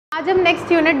आज हम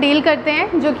next unit deal करते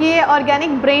हैं जो कि है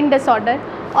organic brain disorder.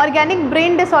 Organic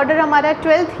brain disorder हमारा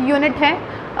 12th यूनिट है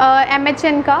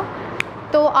MHN का।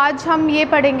 तो आज हम ये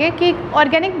पढ़ेंगे कि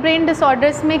ऑर्गेनिक ब्रेन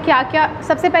डिसऑर्डर्स में क्या क्या,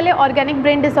 सबसे पहले ऑर्गेनिक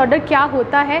ब्रेन डिसऑर्डर क्या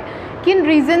होता है, किन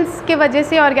रीजंस के वजह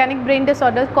से ऑर्गेनिक ब्रेन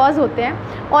डिसऑर्डर कॉज होते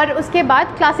हैं और उसके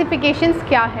बाद क्लासिफिकेशंस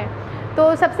क्या है।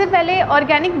 तो सबसे पहले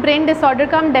ऑर्गेनिक ब्रेन डिसऑर्डर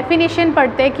का हम डेफिनेशन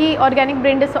पढ़ते हैं कि ऑर्गेनिक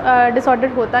ब्रेन डिसऑर्डर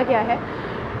होता क्या है।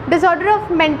 Disorder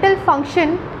of mental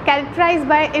function characterised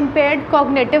bye impaired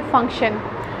cognitive function.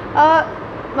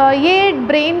 ये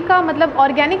ब्रेन का मतलब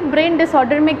ऑर्गेनिक ब्रेन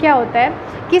डिसऑर्डर में क्या होता है,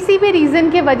 किसी भी रीज़न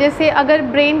के वजह से अगर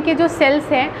ब्रेन के जो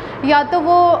सेल्स हैं या तो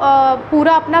वो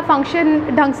पूरा अपना फंक्शन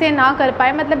ढंग से ना कर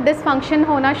पाए, मतलब डिसफंक्शन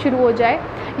होना शुरू हो जाए,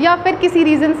 या फिर किसी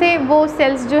रीज़न से वो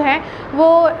सेल्स जो हैं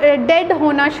वो डेड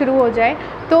होना शुरू हो जाए,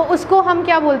 तो उसको हम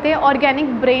क्या बोलते हैं,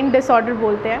 ऑर्गेनिक ब्रेन डिसऑर्डर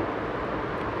बोलते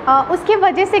हैं। उसकी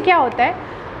वजह से क्या होता है,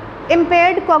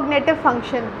 इम्पेयर्ड कॉग्निटिव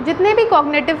फंक्शन। जितने भी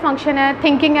कॉग्निटिव फंक्शन है,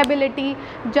 थिंकिंग एबिलिटी,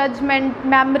 जजमेंट,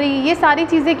 मेमोरी, ये सारी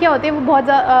चीज़ें क्या होती हैं, वो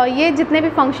बहुत ये जितने भी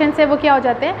फंक्शंस हैं वो क्या हो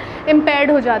जाते हैं,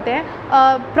 इम्पेयर्ड हो जाते हैं।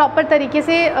 प्रॉपर तरीके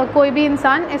से कोई भी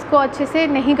इंसान इसको अच्छे से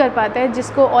नहीं कर पाता है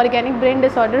जिसको ऑर्गेनिक ब्रेन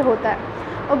डिसऑर्डर होता है।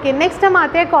 ओके, नेक्स्ट हम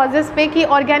आते हैं कॉजेज़ पे कि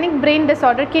ऑर्गेनिक ब्रेन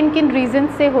डिसऑर्डर किन किन रीज़न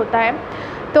से होता है।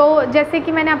 तो जैसे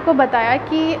कि मैंने आपको बताया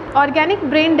कि ऑर्गेनिक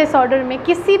ब्रेन डिसऑर्डर में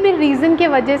किसी भी रीज़न के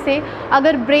वजह से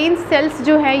अगर ब्रेन सेल्स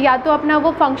जो हैं या तो अपना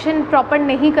वो फंक्शन प्रॉपर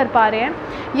नहीं कर पा रहे हैं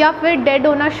या फिर डेड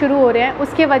होना शुरू हो रहे हैं,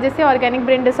 उसके वजह से ऑर्गेनिक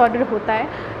ब्रेन डिसऑर्डर होता है।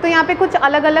 तो यहाँ पे कुछ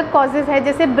अलग अलग कॉजेज़ है,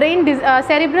 जैसे ब्रेन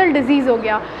सेरिब्रल डिजीज़ हो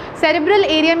गया। सेरिब्रल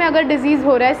एरिया में अगर डिजीज़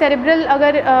हो रहा है, सेरिब्रल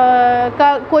अगर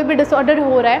का कोई भी डिसऑर्डर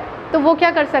हो रहा है, तो वो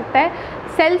क्या कर सकता है,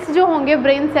 सेल्स जो होंगे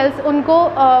ब्रेन सेल्स, उनको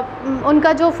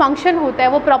उनका जो फंक्शन होता है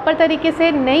वो प्रॉपर तरीके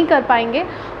से नहीं कर पाएंगे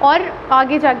और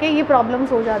आगे जाके ये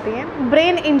प्रॉब्लम्स हो जाती हैं।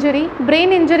 ब्रेन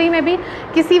इंजरी में भी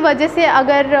किसी वजह से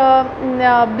अगर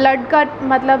ब्लड का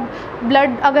मतलब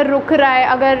ब्लड अगर रुक रहा है,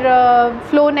 अगर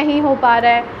फ्लो नहीं हो पा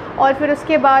रहा है, और फिर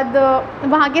उसके बाद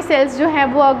वहाँ के सेल्स जो हैं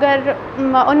वो अगर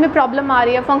उनमें प्रॉब्लम आ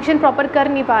रही है, फंक्शन प्रॉपर कर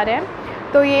नहीं पा रहे हैं,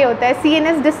 तो ये होता है।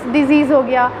 CNS डिजीज़ हो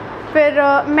गया, फिर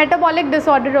मेटाबॉलिक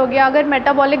डिसऑर्डर हो गया। अगर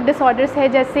मेटाबॉलिक डिसऑर्डर्स है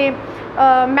जैसे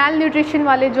मैल न्यूट्रिशन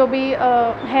वाले जो भी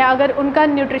है, अगर उनका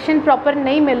न्यूट्रिशन प्रॉपर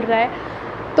नहीं मिल रहा है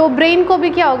तो ब्रेन को भी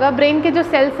क्या होगा, ब्रेन के जो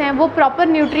सेल्स हैं वो प्रॉपर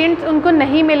न्यूट्रिएंट्स उनको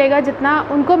नहीं मिलेगा जितना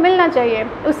उनको मिलना चाहिए।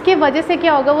 उसकी वजह से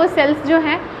क्या होगा, वो सेल्स जो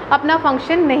हैं अपना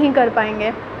फंक्शन नहीं कर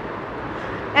पाएंगे।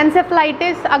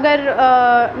 एंसेफ्लाइटिस, अगर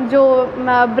जो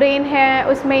ब्रेन है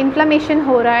उसमें इन्फ्लेमेशन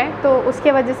हो रहा है तो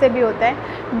उसके वजह से भी होता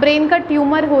है। ब्रेन का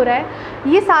ट्यूमर हो रहा है,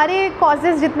 ये सारे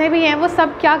कॉजेज़ जितने भी हैं वो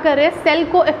सब क्या कर रहे हैं, सेल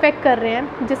को इफ़ेक्ट कर रहे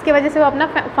हैं, जिसकी वजह से वो अपना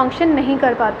फंक्शन नहीं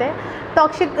कर पाते हैं।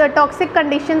 टॉक्सिक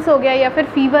कंडीशंस हो गया या फिर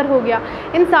फीवर हो गया,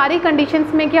 इन सारी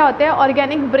कंडीशंस में क्या होता है,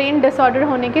 ऑर्गेनिक ब्रेन डिसऑर्डर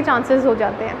होने के चांसेस हो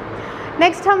जाते हैं।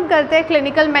 नेक्स्ट हम करते हैं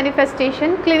क्लिनिकल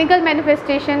मैनिफेस्टेशन। क्लिनिकल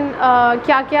मैनिफेस्टेशन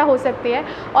क्या क्या हो सकती है,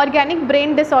 ऑर्गेनिक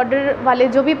ब्रेन डिसऑर्डर वाले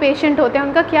जो भी पेशेंट होते हैं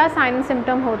उनका क्या साइन एंड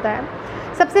सिम्टम होता है।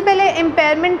 सबसे पहले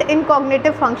इम्पेयरमेंट इन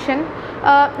कॉग्निटिव फंक्शन।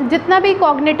 जितना भी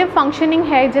कॉग्निटिव फंक्शनिंग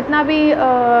है, जितना भी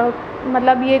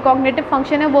मतलब ये कॉग्निटिव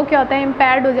फंक्शन है वो क्या होता है,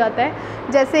 इम्पेयर्ड हो जाता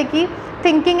है। जैसे कि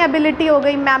थिंकिंग एबिलिटी हो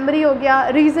गई, मेमोरी हो गया,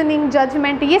 रीजनिंग,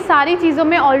 जजमेंट, ये सारी चीज़ों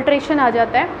में ऑल्ट्रेशन आ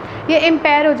जाता है, ये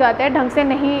इम्पेयर हो जाता है, ढंग से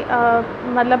नहीं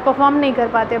मतलब परफॉर्म नहीं कर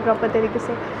पाते प्रॉपर तरीके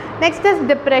से। Next is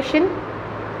depression.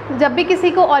 जब भी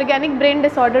किसी को ऑर्गेनिक ब्रेन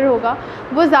डिसऑर्डर होगा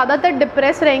वो ज़्यादातर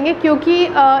डिप्रेस रहेंगे, क्योंकि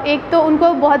एक तो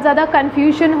उनको बहुत ज़्यादा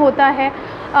कन्फ्यूजन होता है,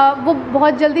 वो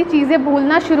बहुत जल्दी चीज़ें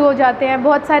भूलना शुरू हो जाते हैं,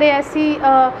 बहुत सारे ऐसी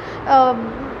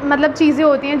मतलब चीज़ें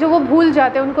होती हैं जो वो भूल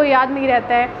जाते हैं, उनको याद नहीं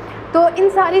रहता है। तो इन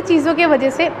सारी चीज़ों के वजह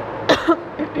से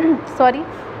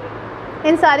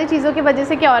इन सारी चीज़ों की वजह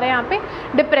से क्या हो रहा है, यहाँ पे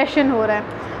डिप्रेशन हो रहा है।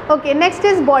 Okay, next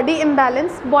is body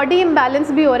imbalance. Body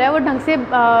imbalance भी हो रहा है, वो ढंग से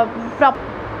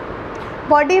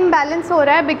बॉडी इम्बैलेंस हो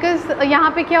रहा है बिकॉज़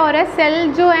यहाँ पे क्या हो रहा है,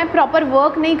 सेल जो है प्रॉपर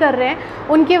वर्क नहीं कर रहे हैं,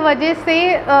 उनके वजह से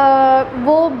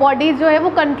वो बॉडी जो है वो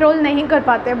कंट्रोल नहीं कर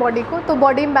पाते हैं बॉडी को, तो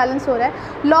बॉडी इम्बैलेंस हो रहा है।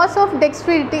 लॉस ऑफ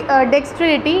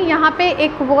डेक्स्ट्रिटी, यहाँ पे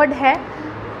एक वर्ड है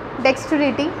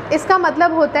डेक्स्ट्रिटी, इसका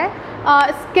मतलब होता है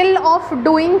skill of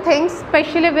doing things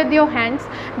specially with your hands.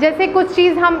 जैसे कुछ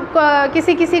चीज़ हम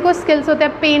किसी को स्किल्स होते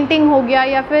हैं, पेंटिंग हो गया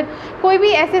या फिर कोई भी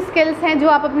ऐसे स्किल्स हैं जो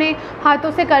आप अपने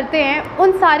हाथों से करते हैं,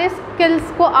 उन सारे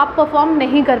स्किल्स को आप परफॉर्म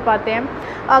नहीं कर पाते हैं।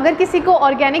 अगर किसी को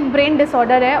ऑर्गेनिक ब्रेन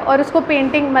डिसऑर्डर है और उसको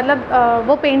पेंटिंग मतलब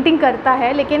वो पेंटिंग करता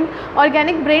है, लेकिन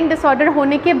ऑर्गेनिक ब्रेन डिसऑर्डर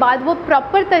होने के बाद वो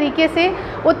प्रॉपर तरीके से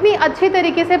उतनी अच्छी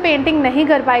तरीके से पेंटिंग नहीं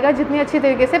कर पाएगा जितनी अच्छी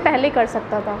तरीके से पहले कर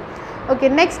सकता था। Okay,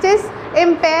 next is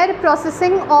empire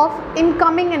processing of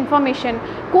incoming information.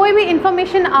 कोई भी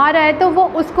इन्फॉर्मेशन आ रहा है तो वो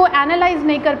उसको एनालाइज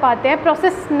नहीं कर पाते हैं,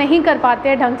 प्रोसेस नहीं कर पाते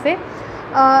हैं ढंग से,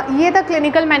 ये था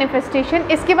क्लिनिकल मैनिफेस्टेशन।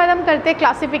 इसके बाद हम करते हैं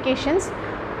क्लासिफिकेशंस।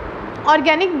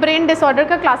 ऑर्गेनिक ब्रेन डिसऑर्डर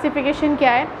का क्लासिफिकेशन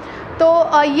क्या है?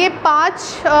 तो ये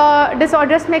 5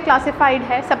 डिसऑर्डर्स में क्लासिफाइड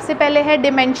है। सबसे पहले है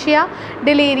dementia,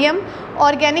 delirium,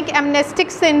 organic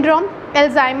amnestic syndrome,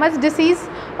 Alzheimer's disease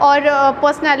और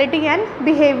personality and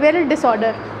behavioural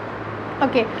disorder.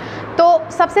 Okay, तो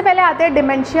सबसे पहले आते हैं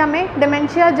डिमेंशिया में।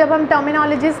 डिमेंशिया जब हम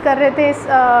टर्मिनोलॉजीज़ कर रहे थे इस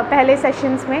पहले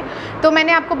सेशंस में, तो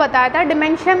मैंने आपको बताया था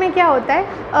डिमेंशिया में क्या होता है,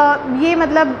 ये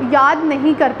मतलब याद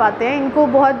नहीं कर पाते हैं, इनको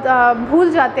बहुत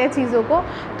भूल जाते हैं चीज़ों को,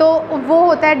 तो वो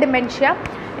होता है डिमेंशिया।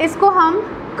 इसको हम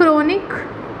क्रोनिक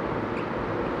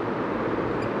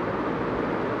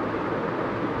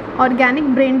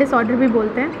ऑर्गेनिक ब्रेन डिसऑर्डर भी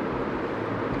बोलते हैं।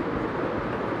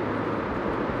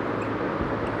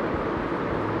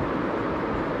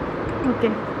 ओके,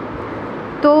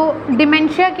 तो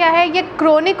डिमेंशिया क्या है? ये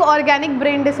क्रोनिक ऑर्गेनिक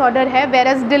ब्रेन डिसऑर्डर है,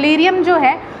 वेरस डिलीरियम जो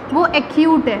है वो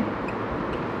एक्यूट है,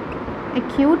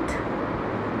 acute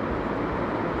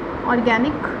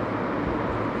organic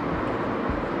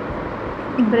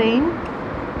brain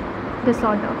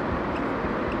disorder.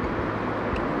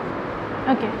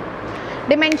 Okay,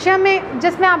 dementia में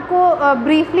जस्ट मैं आपको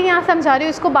ब्रीफली यहाँ समझा रही हूँ,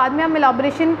 इसको बाद में हम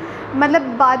इलाबोरेशन मतलब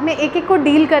बाद में एक एक को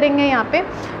डील करेंगे यहाँ पे।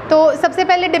 तो सबसे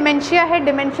पहले डिमेंशिया है।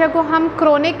 डिमेंशिया को हम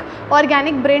क्रोनिक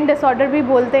ऑर्गेनिक ब्रेन डिसऑर्डर भी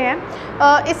बोलते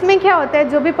हैं। इसमें क्या होता है,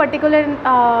 जो भी पर्टिकुलर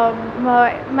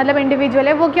मतलब इंडिविजुअल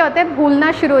है वो क्या होता है,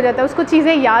 भूलना शुरू हो जाता है, उसको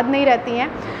चीज़ें याद नहीं रहती हैं।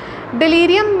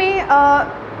 डिलीरियम में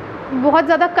बहुत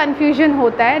ज़्यादा कन्फ्यूजन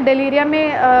होता है। डिलीरियम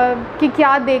में कि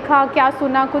क्या देखा क्या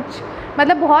सुना, कुछ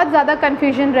मतलब बहुत ज़्यादा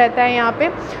कन्फ्यूजन रहता है यहाँ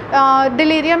पे।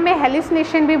 डिलीरियम में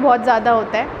हेलुसिनेशन भी बहुत ज़्यादा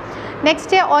होता है।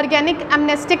 नेक्स्ट है organic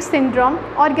amnestic syndrome.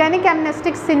 Organic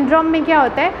amnestic syndrome में क्या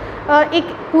होता है, एक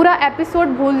पूरा एपिसोड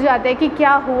भूल जाते हैं कि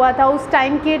क्या हुआ था उस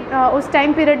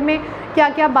टाइम पीरियड में, क्या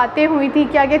क्या बातें हुई थी,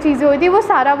 क्या क्या चीज़ें हुई थी, वो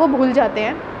सारा वो भूल जाते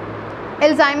हैं।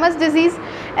 Alzheimer's disease.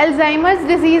 अल्जाइमर्स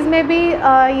डिजीज़ में भी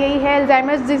यही है।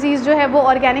 अल्जाइमर्स डिजीज़ जो है वो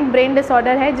ऑर्गेनिक ब्रेन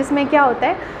डिसऑर्डर है, जिसमें क्या होता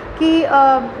है कि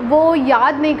वो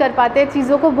याद नहीं कर पाते,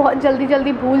 चीज़ों को बहुत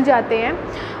जल्दी भूल जाते हैं।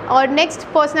 और next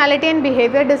personality and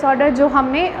behaviour disorder, जो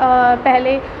हमने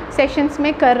पहले सेशंस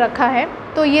में कर रखा है।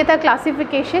 तो ये था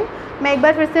क्लासिफिकेशन। मैं एक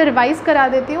बार फिर से रिवाइज़ करा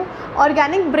देती हूँ।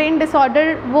 ऑर्गेनिक ब्रेन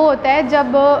डिसऑर्डर वो होता है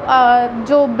जब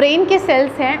जो ब्रेन के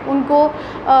सेल्स हैं उनको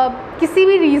किसी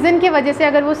भी रीज़न के वजह से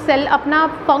अगर वो सेल अपना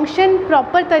फंक्शन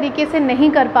प्रॉपर तरीके से नहीं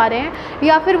कर पा रहे हैं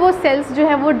या फिर वो सेल्स जो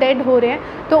है वो डेड हो रहे हैं,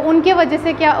 तो उनके वजह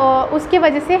से उसके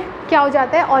वजह से क्या हो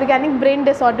जाता है, ऑर्गेनिक ब्रेन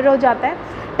डिसऑर्डर हो जाता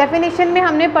है। डेफिनेशन में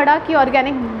हमने पढ़ा कि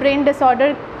ऑर्गेनिक ब्रेन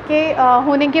डिसऑर्डर के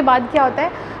होने के बाद क्या होता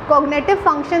है, कॉग्निटिव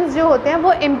फंक्शंस जो होते हैं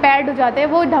वो इम्पेयर्ड हो जाते हैं,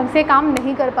 वो ढंग से काम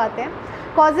नहीं कर पाते हैं।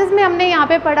 कॉजेज़ में हमने यहाँ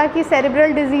पे पढ़ा कि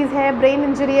सेरेब्रल डिजीज़ है, ब्रेन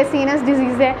इंजरी है, सीनस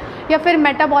डिजीज़ है या फिर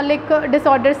मेटाबॉलिक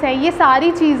डिसऑर्डर्स है। ये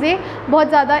सारी चीज़ें बहुत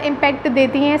ज़्यादा इम्पैक्ट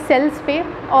देती हैं सेल्स पे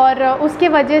और उसके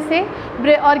वजह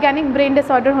से ऑर्गेनिक ब्रेन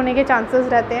डिसऑर्डर होने के चांसेस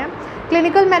रहते हैं।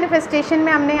 क्लिनिकल मैनिफेस्टेशन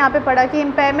में हमने यहाँ पे पढ़ा कि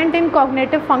इम्पेयरमेंट इन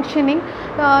कॉग्निटिव फंक्शनिंग,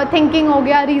 थिंकिंग हो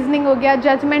गया, रीजनिंग हो गया,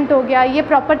 जजमेंट हो गया, ये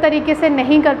प्रॉपर तरीके से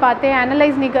नहीं कर पाते हैं,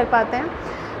 एनालाइज नहीं कर पाते हैं।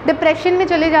 डिप्रेशन में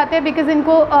चले जाते हैं बिकॉज़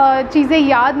इनको चीज़ें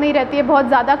याद नहीं रहती है, बहुत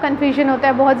ज़्यादा कन्फ्यूजन होता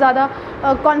है, बहुत ज़्यादा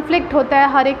कॉन्फ्लिक्ट होता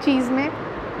है हर एक चीज़ में।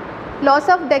 लॉस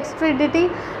ऑफ डेक्स्ट्रिडिटी,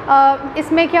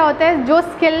 इसमें क्या होता है,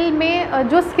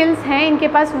 जो स्किल्स हैं इनके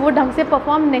पास वो ढंग से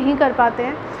परफॉर्म नहीं कर पाते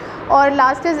हैं। और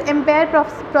last is empire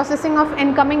processing of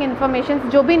incoming information,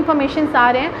 जो भी इंफॉर्मेशन आ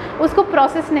रहे हैं उसको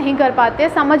प्रोसेस नहीं कर पाते,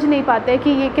 समझ नहीं पाते कि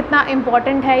ये कितना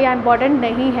इम्पॉर्टेंट है या इम्पॉर्टेंट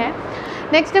नहीं है।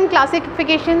 नेक्स्ट हम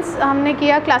क्लासिफिकेशंस हमने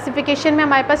किया। क्लासिफिकेशन में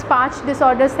हमारे पास 5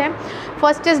 डिसऑर्डर्स हैं।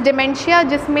 फर्स्ट इज़ डिमेंशिया,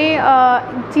 जिसमें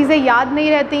चीज़ें याद नहीं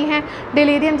रहती हैं।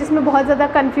 डिलीरियम, जिसमें बहुत ज़्यादा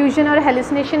कन्फ्यूजन और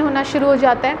हेलुसिनेशन होना शुरू हो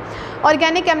जाता है।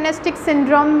 ऑर्गेनिक एमनेस्टिक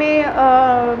सिंड्रोम में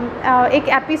एक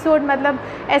एपिसोड, मतलब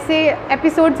ऐसे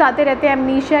एपिसोड्स आते रहते हैं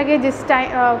एमनीशिया के,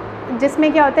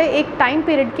 जिसमें क्या होता है, एक टाइम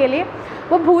पीरियड के लिए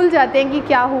वो भूल जाते हैं कि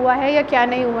क्या हुआ है या क्या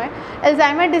नहीं हुआ है।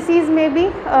 अल्जाइमर डिसीज़ में भी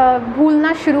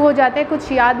भूलना शुरू हो जाते हैं,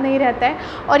 कुछ याद नहीं रहता है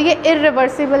और ये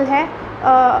इरिवर्सिबल है।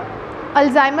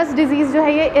 अल्जाइमर्स डिज़ीज़ जो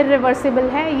है ये इरिवर्सिबल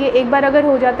है, ये एक बार अगर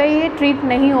हो जाता है ये ट्रीट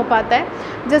नहीं हो पाता है।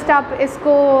 जस्ट आप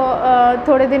इसको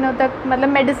थोड़े दिनों तक मतलब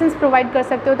मेडिसिन प्रोवाइड कर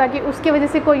सकते हो ताकि उसकी वजह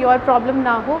से कोई और प्रॉब्लम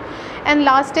ना हो। And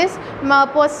last is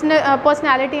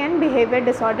personality and behaviour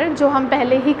disorder, जो हम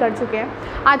पहले ही कर चुके हैं।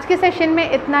 आज के सेशन में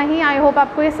इतना ही। आई होप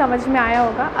आपको ये समझ में आया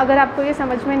होगा। अगर आपको ये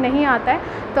समझ में नहीं आता है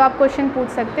तो आप क्वेश्चन पूछ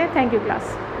सकते हैं। Thank you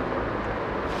class.